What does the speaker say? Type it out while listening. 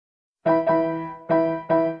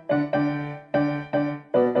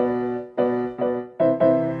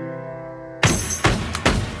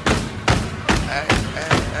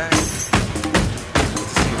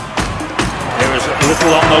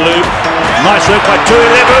Nice work by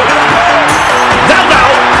Tuilevu. Valdo.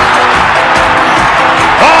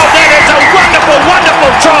 Oh, that is a wonderful,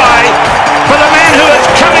 wonderful try for the man who is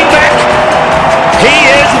coming back.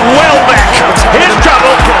 He is well back. Here's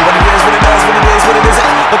trouble.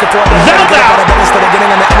 Valdo.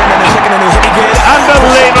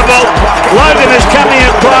 Unbelievable. Logan is coming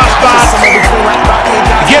across, but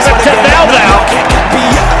give it to Valdo.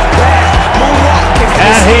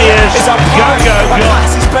 And he is go.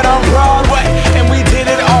 He's been on Broadway, and we did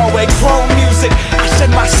it all way. Chrome music, I shed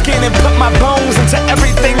my skin and put my bones into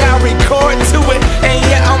everything I record to it. And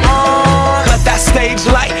yeah, I'm on. Let that stage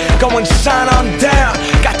light go and shine on down.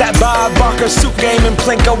 Got that Bob Barker suit game and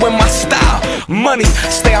Plinko in my style. Money,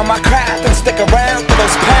 stay on my craft and stick around for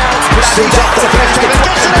those pounds. But I do that to finish the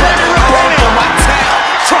question for my town.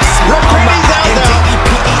 Trust me, I'm my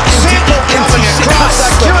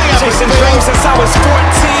chasing dreams since I was 14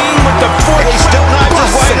 with the 40. He still knows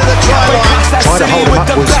his way to the try line. Trying to hold him up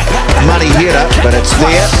was money hitter, but it's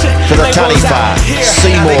there for the tunny far.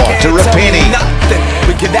 Seymour to Rupeni.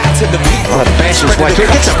 Well, it bounces way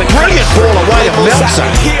through. Gets a brilliant ball away to Meltzer.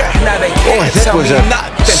 Oh, that was a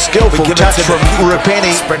skillful touch from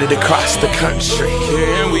Rupeni. Spread it across the country.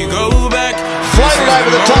 Here we go back. Floated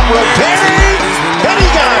over the top, Rupeni. And he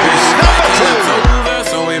goes, number 2.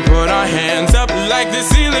 So we put our hands up like the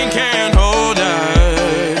ceiling can't hold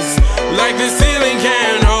us. Like the ceiling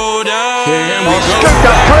can't hold us. Scooped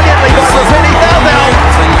up brilliantly by Rupeni. Valdo.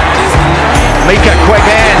 Mika, quick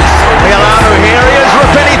hands. Milano here. He is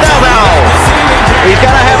Rupeni. Valdo. He's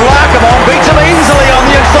going to have Larkham on. Beats him easily on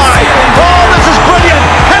the inside. Oh, this is brilliant.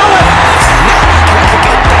 Helen.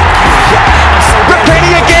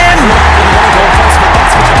 Rupeni again.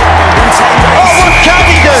 Oh, what can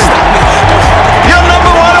he do? You're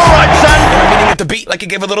number 1, all right, son. The beat like it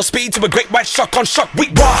gave a little speed to a great white shark on shark. We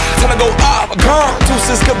raw, time to go off, gone.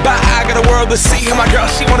 Deuces goodbye. I got a world to see. And my girl,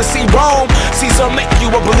 she wanna see Rome. Caesar make you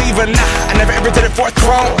a believer. Nah, I never ever did it for a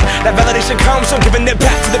throne. That validation comes from giving it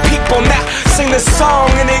back to the people. Now sing this song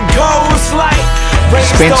and it goes like.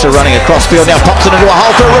 Spencer running across field now, pops it into a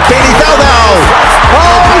hole for Rupeni. Valdo.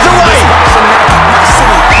 Oh, he's away.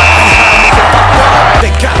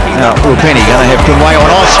 Now Rupeni going to have Kingway on.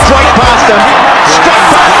 Oh, straight past him. Straight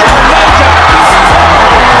past him.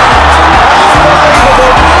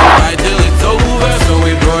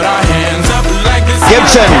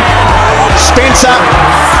 Gibson, Spencer,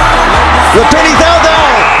 Rupeni, Valdo.